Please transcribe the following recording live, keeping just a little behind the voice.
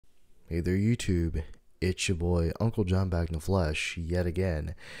Hey there YouTube, it's your boy Uncle John back in the flesh yet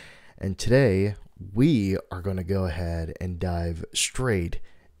again, and today we are going to go ahead and dive straight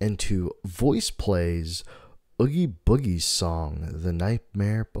into VoicePlay's Oogie Boogie song, The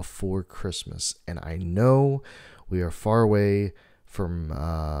Nightmare Before Christmas. And I know we are far away from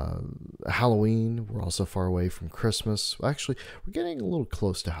Halloween, we're also far away from Christmas. Well, actually, we're getting a little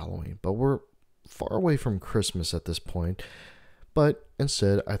close to Halloween, but we're far away from Christmas at this point. But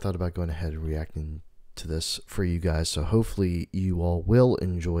instead, I thought about going ahead and reacting to this for you guys. So hopefully you all will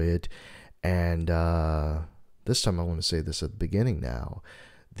enjoy it. And this time I want to say this at the beginning now.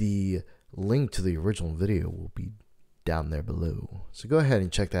 The link to the original video will be down there below. So go ahead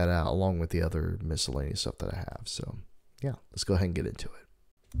and check that out along with the other miscellaneous stuff that I have. So yeah, let's go ahead and get into it.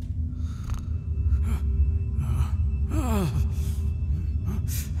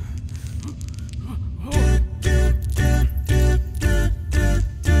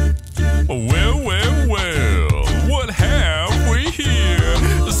 Well, what have we here?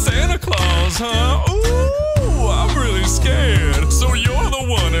 Santa Claus, huh? Ooh, I'm really scared. So you're the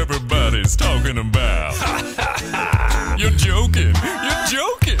one everybody's talking about. You're joking.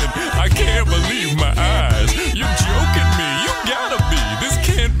 I can't believe my eyes. You're joking me. You gotta be. This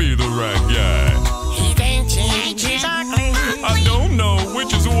can't be the right guy. He ain't exactly. I don't know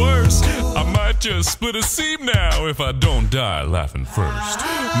which is worse. I might just split a seam now if I don't die laughing first.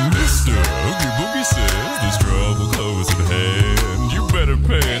 Mr. Oogie Boogie says there's trouble close at hand. You better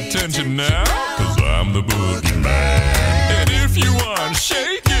pay attention now, cause I'm the boogeyman. And if you aren't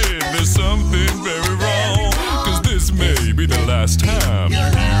shaking, there's something very wrong, cause this may be the last time you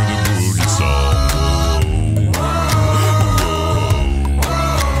hear the boogie song.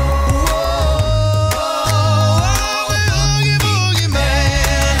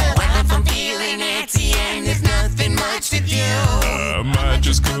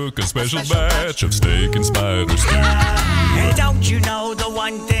 Just cook a special batch of steak and spider stew. And don't you know the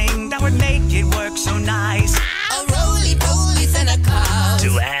one thing that would make it work so nice? A roly-poly Santa Claus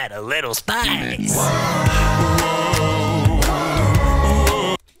To add a little spice.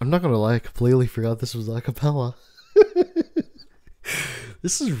 I'm not gonna lie, I completely forgot this was a cappella.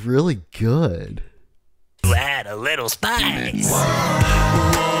 This is really good. To add a little spice.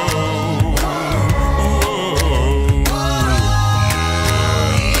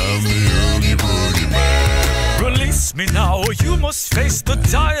 Release me now, or you must face the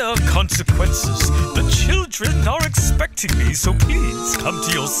dire consequences. The children are expecting me, so please come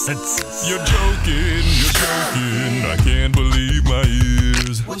to your senses. You're joking. I can't believe my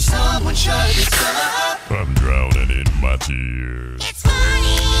ears. when someone shut his up. I'm drowning in my tears. It's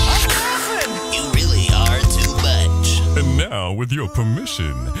funny. I'm laughing. You really are too much. And now, with your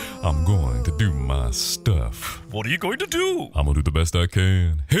permission, I'm going to do my stuff. What are you going to do? I'm gonna do the best I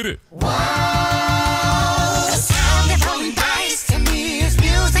can. Hit it! The sound of rolling dice to me is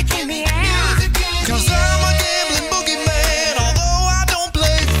music in the air. Cause I'm a gambling boogeyman, although I don't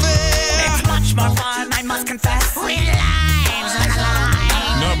play fair. It's much more fun, I must confess. With lives on the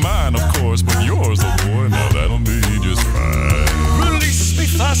line. Not mine, of course, but yours, oh boy. Now that'll be just fine. Release me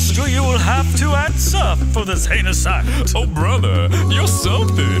faster, you will have to answer for this heinous act. Oh, brother, you're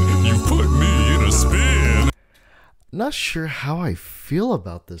something. You put me in a spin. Not sure how I feel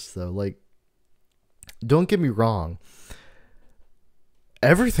about this though. Like, don't get me wrong,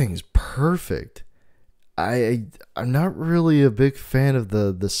 everything's perfect. I'm not really a big fan of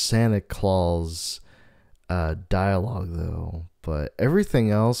the Santa Claus dialogue though, but everything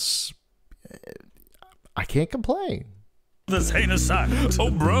else, I can't complain. This heinous act.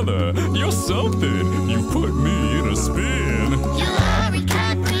 Oh, brother, you're something. You put me in a spin. You are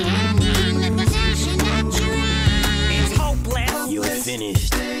recomprehending the position that you're in. It's hopeless. You're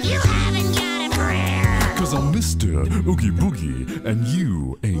finished. You haven't got a prayer. Cause I'm Mr. Oogie Boogie, and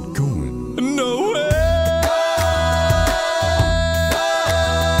you ain't going nowhere.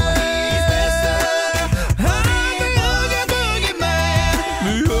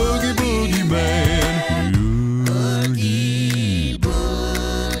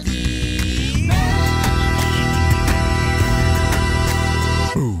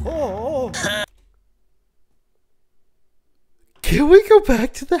 Can we go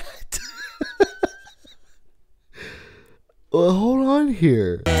back to that? Well, hold on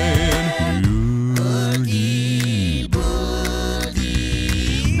here.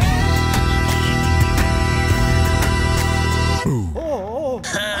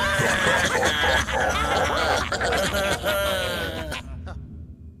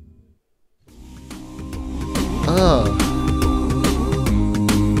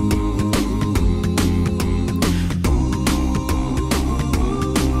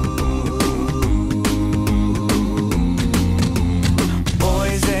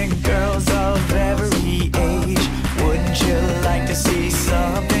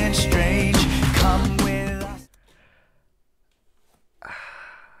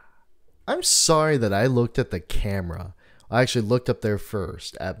 I'm sorry that I looked at the camera. I actually looked up there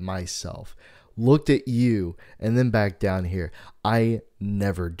first at myself, looked at you, and then back down here. I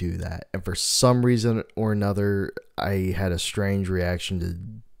never do that. And for some reason or another, I had a strange reaction to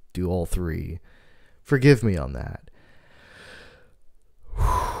do all three. Forgive me on that.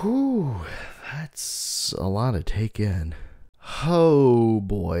 Whew, that's a lot to take in. Oh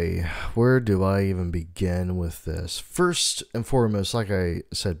boy, where do I even begin with this? First and foremost, like I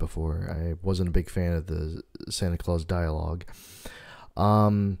said before, I wasn't a big fan of the Santa Claus dialogue.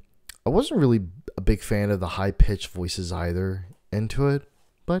 I wasn't really a big fan of the high-pitched voices either into it,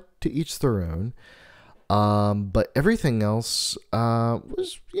 but to each their own. But everything else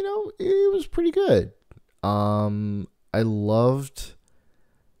was, it was pretty good. I loved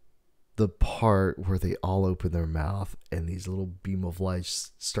the part where they all open their mouth and these little beam of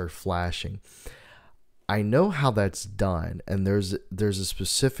lights start flashing. I know how that's done, and there's a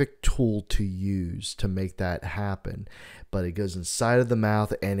specific tool to use to make that happen, but it goes inside of the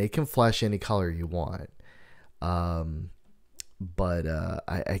mouth and it can flash any color you want. But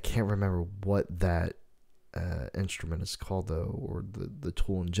I can't remember what that instrument is called though, or the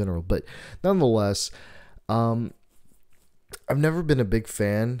tool in general. But nonetheless, I've never been a big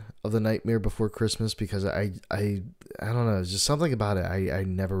fan of The Nightmare Before Christmas because I don't know, it's just something about it I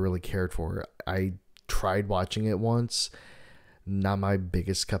never really cared for. I tried watching it once, not my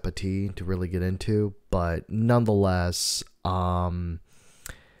biggest cup of tea to really get into, but nonetheless, yeah,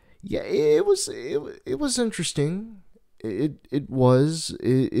 it was interesting. It was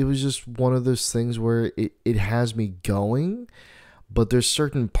just one of those things where it has me going, but there's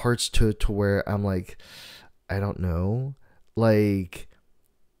certain parts to it to where I'm like, I don't know. Like,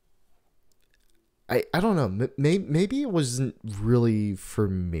 I don't know. Maybe it wasn't really for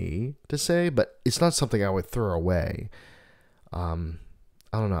me to say, but it's not something I would throw away. I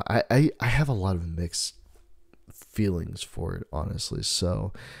don't know. I have a lot of mixed feelings for it, honestly.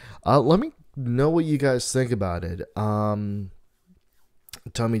 So, let me know what you guys think about it. Tell me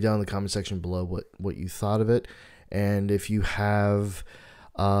down in the comment section below what you thought of it, and if you have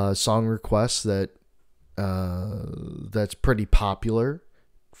song requests that's pretty popular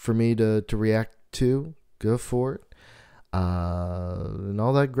for me to react to, go for it, and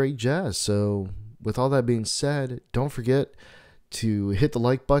all that great jazz. So with all that being said, don't forget to hit the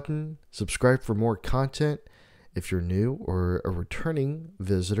like button, subscribe for more content if you're new or a returning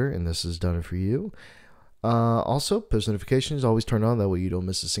visitor and this is done for you. Also, post notifications always turn on, that way you don't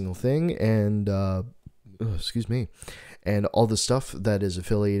miss a single thing. And excuse me, and all the stuff that is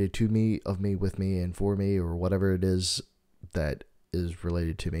affiliated to me, of me, with me, and for me, or whatever it is that is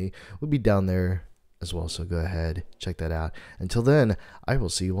related to me, will be down there as well. So go ahead, check that out. Until then, I will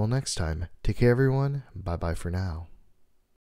see you all next time. Take care, everyone. Bye bye for now.